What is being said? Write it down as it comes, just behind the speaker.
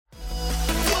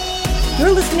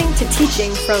You're listening to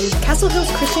teaching from Castle Hills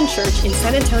Christian Church in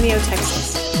San Antonio,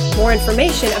 Texas. More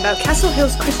information about Castle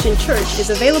Hills Christian Church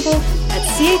is available at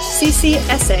chccsa.com.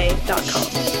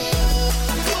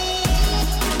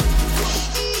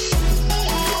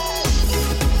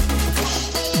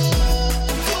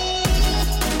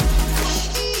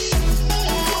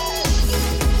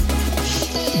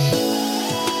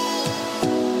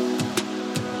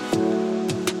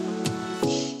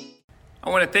 I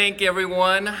want to thank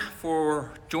everyone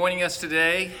for joining us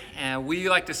today, and we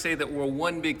like to say that we're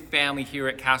one big family here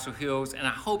at Castle Hills, and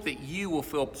I hope that you will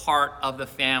feel part of the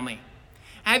family.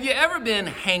 Have you ever been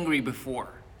hangry before?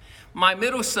 My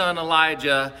middle son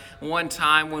Elijah, one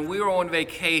time when we were on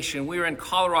vacation, we were in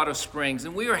Colorado Springs,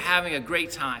 and we were having a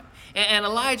great time. And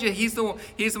Elijah, he's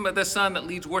the son that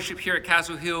leads worship here at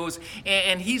Castle Hills,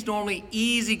 and he's normally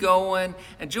easygoing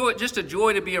and just a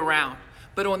joy to be around.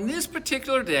 But on this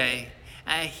particular day,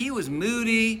 he was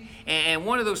moody, and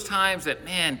one of those times that,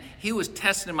 man, he was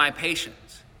testing my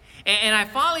patience. And I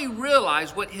finally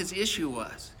realized what his issue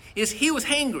was, is he was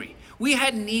hangry. We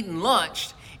hadn't eaten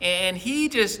lunch, and he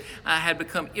just had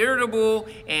become irritable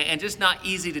and just not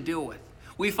easy to deal with.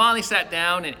 We finally sat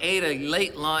down and ate a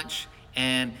late lunch,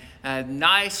 and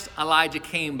nice Elijah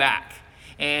came back,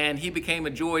 and he became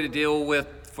a joy to deal with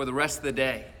for the rest of the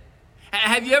day.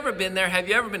 Have you ever been there? Have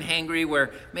you ever been hangry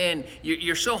where, man,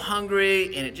 you're so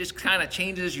hungry and it just kind of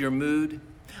changes your mood?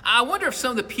 I wonder if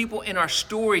some of the people in our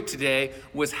story today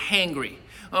was hangry.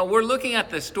 We're looking at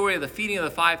the story of the feeding of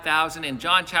the 5,000 in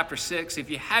John chapter 6. If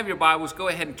you have your Bibles, go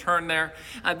ahead and turn there.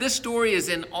 This story is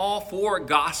in all four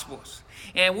Gospels.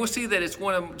 And we'll see that it's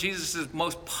one of Jesus'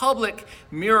 most public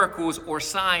miracles or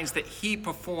signs that he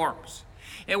performs.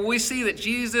 And we see that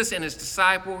Jesus and his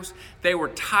disciples, they were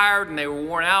tired and they were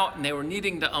worn out and they were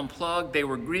needing to unplug. They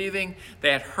were grieving.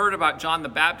 They had heard about John the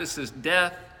Baptist's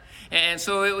death. And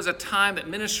so it was a time that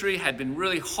ministry had been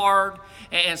really hard.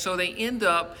 And so they end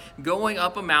up going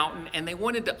up a mountain and they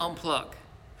wanted to unplug.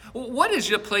 What is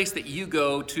your place that you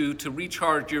go to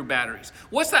recharge your batteries?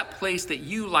 What's that place that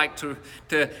you like to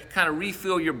kind of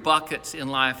refill your buckets in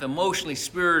life, emotionally,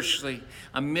 spiritually,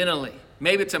 mentally?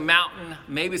 Maybe it's a mountain,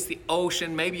 maybe it's the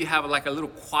ocean, maybe you have like a little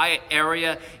quiet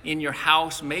area in your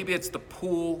house, maybe it's the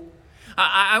pool.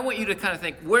 I want you to kind of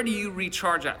think, where do you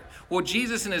recharge at? Well,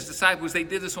 Jesus and his disciples, they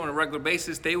did this on a regular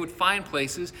basis. They would find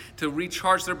places to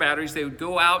recharge their batteries. They would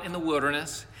go out in the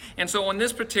wilderness. And so on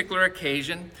this particular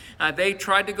occasion, they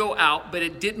tried to go out, but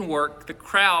it didn't work. The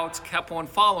crowds kept on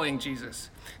following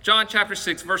Jesus. John chapter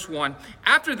 6, verse 1.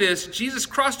 After this, Jesus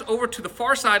crossed over to the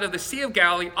far side of the Sea of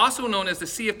Galilee, also known as the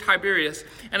Sea of Tiberias,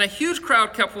 and a huge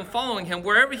crowd kept on following him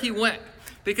wherever he went,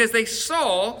 because they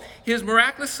saw his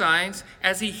miraculous signs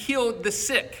as he healed the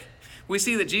sick. We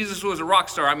see that Jesus was a rock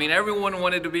star. I mean, everyone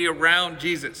wanted to be around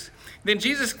Jesus. Then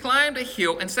Jesus climbed a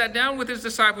hill and sat down with his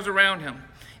disciples around him.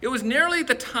 It was nearly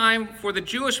the time for the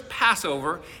Jewish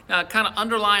Passover. Kind of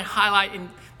underline, highlight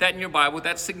that in your Bible.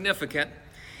 That's significant.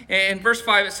 And in verse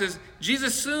 5, it says,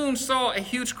 Jesus soon saw a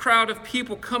huge crowd of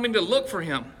people coming to look for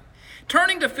him.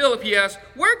 Turning to Philip, he asked,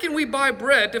 where can we buy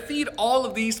bread to feed all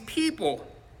of these people?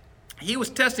 He was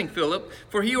testing Philip,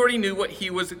 for he already knew what he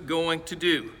was going to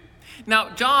do.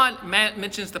 Now, John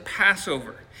mentions the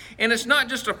Passover, and it's not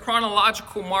just a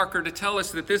chronological marker to tell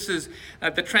us that this is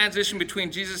the transition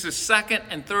between Jesus' second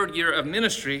and third year of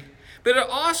ministry, but it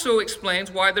also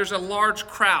explains why there's a large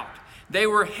crowd. They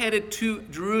were headed to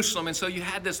Jerusalem, and so you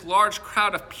had this large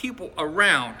crowd of people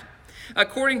around.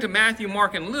 According to Matthew,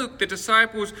 Mark, and Luke, the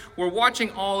disciples were watching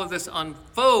all of this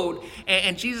unfold,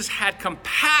 and Jesus had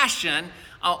compassion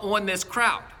on this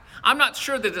crowd. I'm not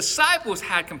sure the disciples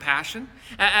had compassion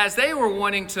as they were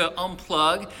wanting to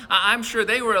unplug. I'm sure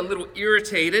they were a little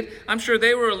irritated. I'm sure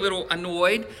they were a little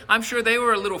annoyed. I'm sure they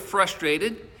were a little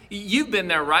frustrated. You've been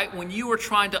there, right? When you were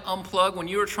trying to unplug, when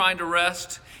you were trying to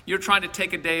rest, you're trying to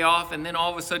take a day off, and then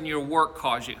all of a sudden your work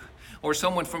calls you, or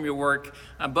someone from your work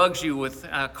bugs you with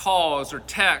calls or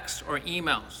texts or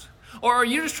emails. Or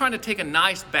you're just trying to take a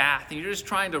nice bath and you're just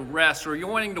trying to rest, or you're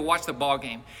wanting to watch the ball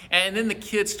game. And then the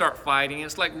kids start fighting. And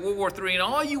it's like World War III, and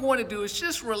all you want to do is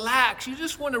just relax. You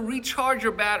just want to recharge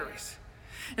your batteries.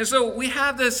 And so we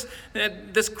have this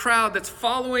crowd that's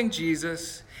following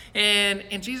Jesus, and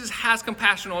Jesus has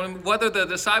compassion on them, whether the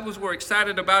disciples were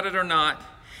excited about it or not.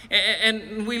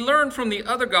 And we learn from the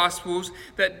other Gospels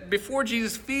that before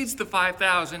Jesus feeds the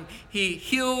 5,000, he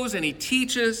heals and he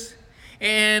teaches.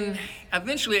 And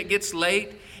eventually it gets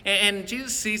late, and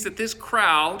Jesus sees that this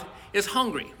crowd is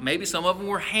hungry. Maybe some of them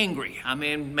were hangry. I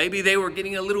mean, maybe they were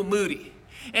getting a little moody.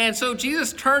 And so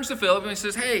Jesus turns to Philip and he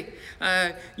says, hey,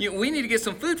 we need to get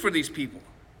some food for these people.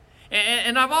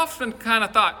 And I've often kind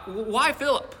of thought, why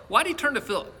Philip? Why did he turn to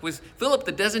Philip? Was Philip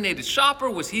the designated shopper?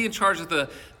 Was he in charge of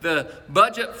the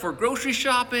budget for grocery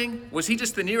shopping? Was he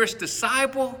just the nearest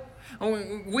disciple?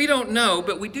 We don't know,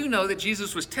 but we do know that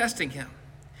Jesus was testing him.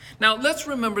 Now, let's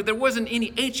remember there wasn't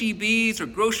any H-E-Bs or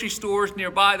grocery stores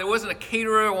nearby. There wasn't a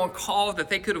caterer on call that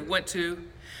they could have went to.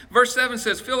 Verse 7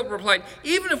 says, Philip replied,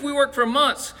 even if we worked for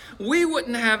months, we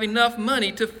wouldn't have enough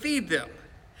money to feed them.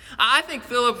 I think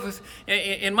Philip, was,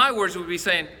 in my words, would be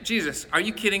saying, Jesus, are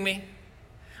you kidding me?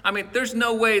 I mean, there's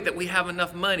no way that we have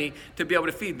enough money to be able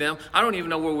to feed them. I don't even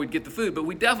know where we'd get the food, but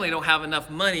we definitely don't have enough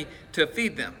money to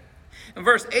feed them. In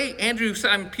verse 8, Andrew,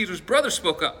 Simon Peter's brother,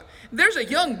 spoke up. There's a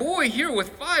young boy here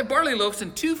with 5 barley loaves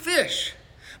and 2 fish.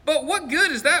 But what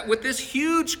good is that with this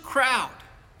huge crowd?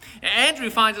 Andrew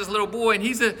finds this little boy, and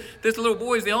this little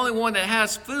boy is the only one that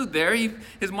has food there.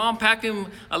 His mom packed him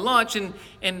a lunch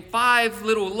and 5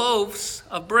 little loaves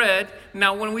of bread.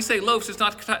 Now, when we say loaves, it's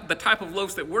not the type of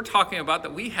loaves that we're talking about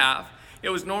that we have. It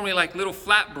was normally like little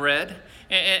flat bread,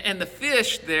 and the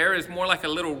fish there is more like a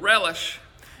little relish.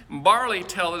 Barley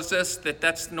tells us that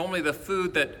that's normally the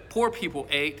food that poor people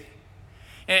ate.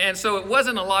 And so it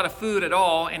wasn't a lot of food at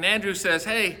all. And Andrew says,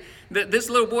 hey, this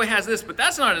little boy has this, but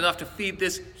that's not enough to feed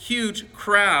this huge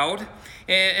crowd.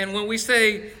 And when we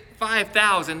say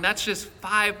 5,000, that's just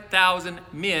 5,000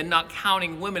 men, not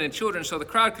counting women and children. So the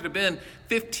crowd could have been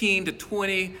 15 to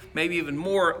 20, maybe even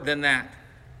more than that.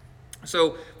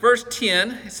 So verse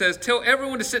 10, it says, tell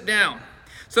everyone to sit down.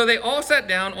 So they all sat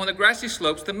down on the grassy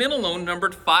slopes. The men alone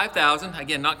numbered 5,000,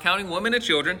 again, not counting women and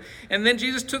children. And then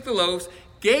Jesus took the loaves,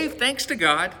 gave thanks to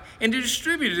God, and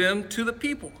distributed them to the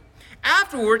people.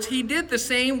 Afterwards, he did the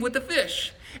same with the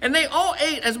fish, and they all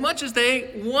ate as much as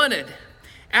they wanted.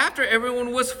 After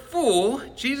everyone was full,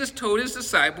 Jesus told his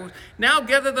disciples, now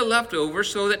gather the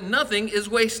leftovers so that nothing is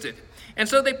wasted. And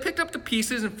so they picked up the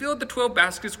pieces and filled the 12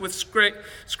 baskets with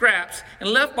scraps and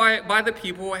left by the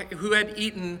people who had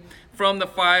eaten from the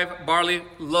 5 barley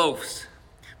loaves.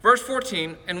 Verse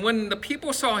 14, and when the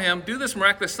people saw him do this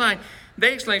miraculous sign,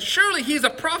 they exclaimed, surely he's a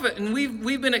prophet, and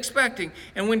we've been expecting.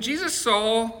 And when Jesus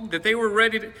saw that they were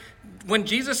ready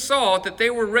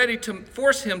to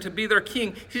force him to be their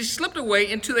king, he slipped away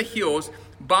into the hills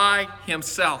by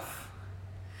himself.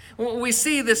 We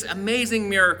see this amazing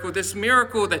miracle, this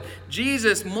miracle that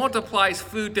Jesus multiplies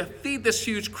food to feed this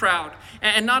huge crowd.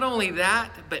 And not only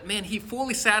that, but man, he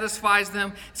fully satisfies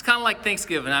them. It's kind of like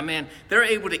Thanksgiving. I mean, they're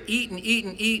able to eat and eat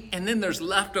and eat, and then there's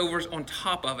leftovers on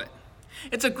top of it.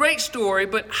 It's a great story,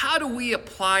 but how do we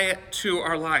apply it to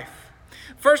our life?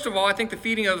 First of all, I think the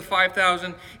feeding of the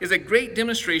 5,000 is a great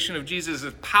demonstration of Jesus'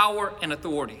 power and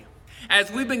authority.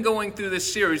 As we've been going through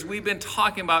this series, we've been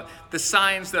talking about the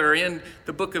signs that are in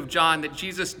the book of John that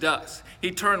Jesus does.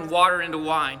 He turned water into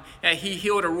wine. He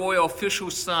healed a royal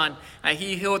official's son.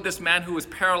 He healed this man who was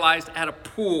paralyzed at a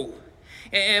pool.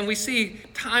 And we see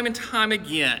time and time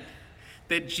again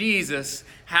that Jesus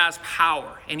has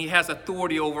power and he has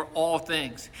authority over all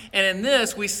things. And in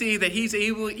this, we see that he's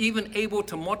even able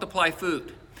to multiply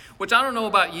food, which I don't know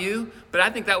about you, but I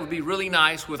think that would be really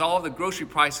nice with all the grocery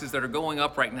prices that are going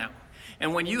up right now.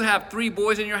 And when you have 3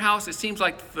 boys in your house, it seems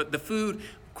like the food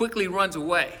quickly runs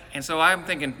away. And so I'm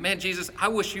thinking, man, Jesus, I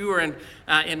wish you were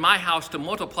in my house to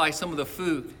multiply some of the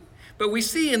food. But we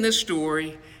see in this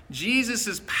story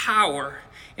Jesus' power,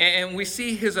 and we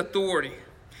see his authority.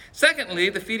 Secondly,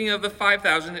 the feeding of the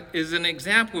 5,000 is an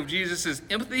example of Jesus'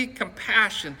 empathy,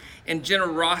 compassion, and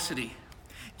generosity.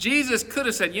 Jesus could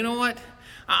have said, you know what?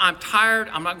 I'm tired.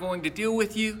 I'm not going to deal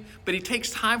with you. But he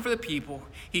takes time for the people.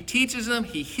 He teaches them,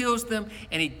 he heals them,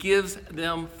 and he gives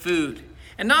them food.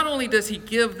 And not only does he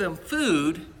give them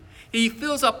food, he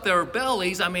fills up their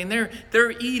bellies. I mean,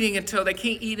 they're eating until they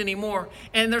can't eat anymore.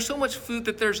 And there's so much food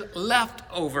that there's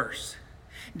leftovers.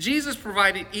 Jesus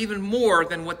provided even more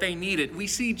than what they needed. We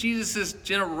see Jesus'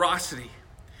 generosity.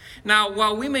 Now,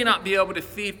 while we may not be able to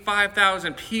feed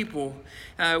 5,000 people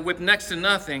with next to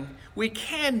nothing, we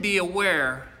can be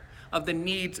aware of the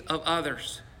needs of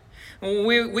others.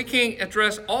 We can't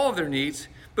address all of their needs,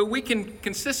 but we can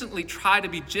consistently try to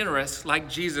be generous like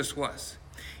Jesus was.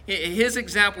 His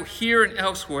example here and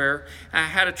elsewhere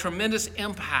had a tremendous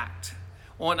impact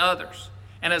on others.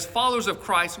 And as followers of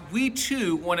Christ, we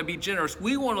too want to be generous.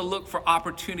 We want to look for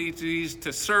opportunities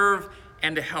to serve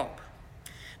and to help.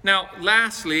 Now,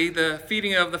 lastly, the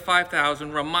feeding of the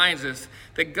 5,000 reminds us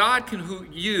that God can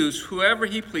use whoever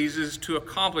he pleases to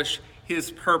accomplish his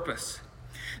purpose.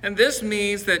 And this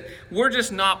means that we're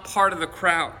just not part of the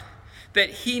crowd,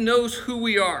 that he knows who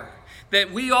we are, that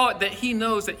he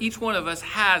knows that each one of us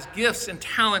has gifts and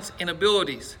talents and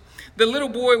abilities. The little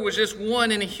boy was just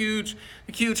one in a huge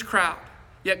crowd.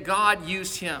 Yet God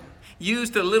used him,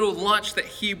 used the little lunch that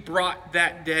he brought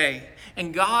that day.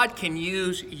 And God can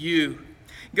use you.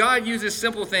 God uses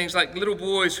simple things like little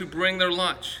boys who bring their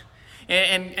lunch.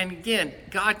 And again,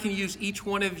 God can use each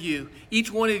one of you.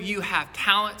 Each one of you have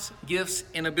talents, gifts,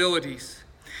 and abilities.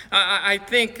 I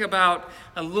think about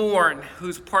Lauren,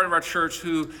 who's part of our church,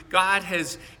 who God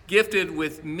has gifted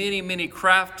with many, many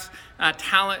crafts,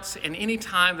 talents. And any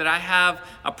time that I have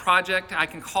a project, I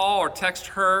can call or text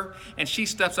her, and she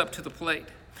steps up to the plate.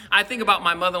 I think about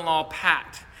my mother-in-law,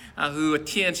 Pat, who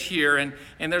attends here, and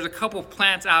there's a couple of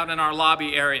plants out in our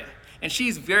lobby area. And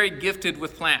she's very gifted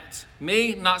with plants.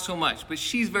 Me, not so much, but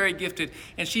she's very gifted.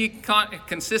 And she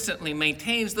consistently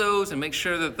maintains those and makes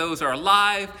sure that those are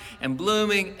alive and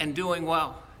blooming and doing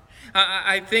well.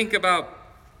 I think about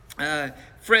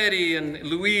Freddie and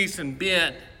Luis and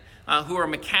Ben, who are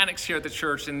mechanics here at the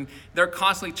church. And they're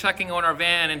constantly checking on our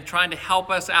van and trying to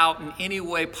help us out in any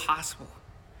way possible.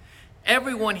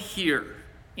 Everyone here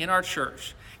in our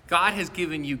church, God has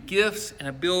given you gifts and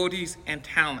abilities and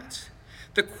talents.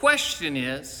 The question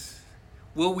is,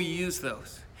 will we use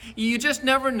those? You just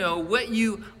never know what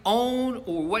you own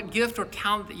or what gift or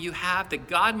talent that you have that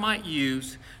God might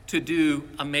use to do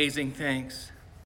amazing things.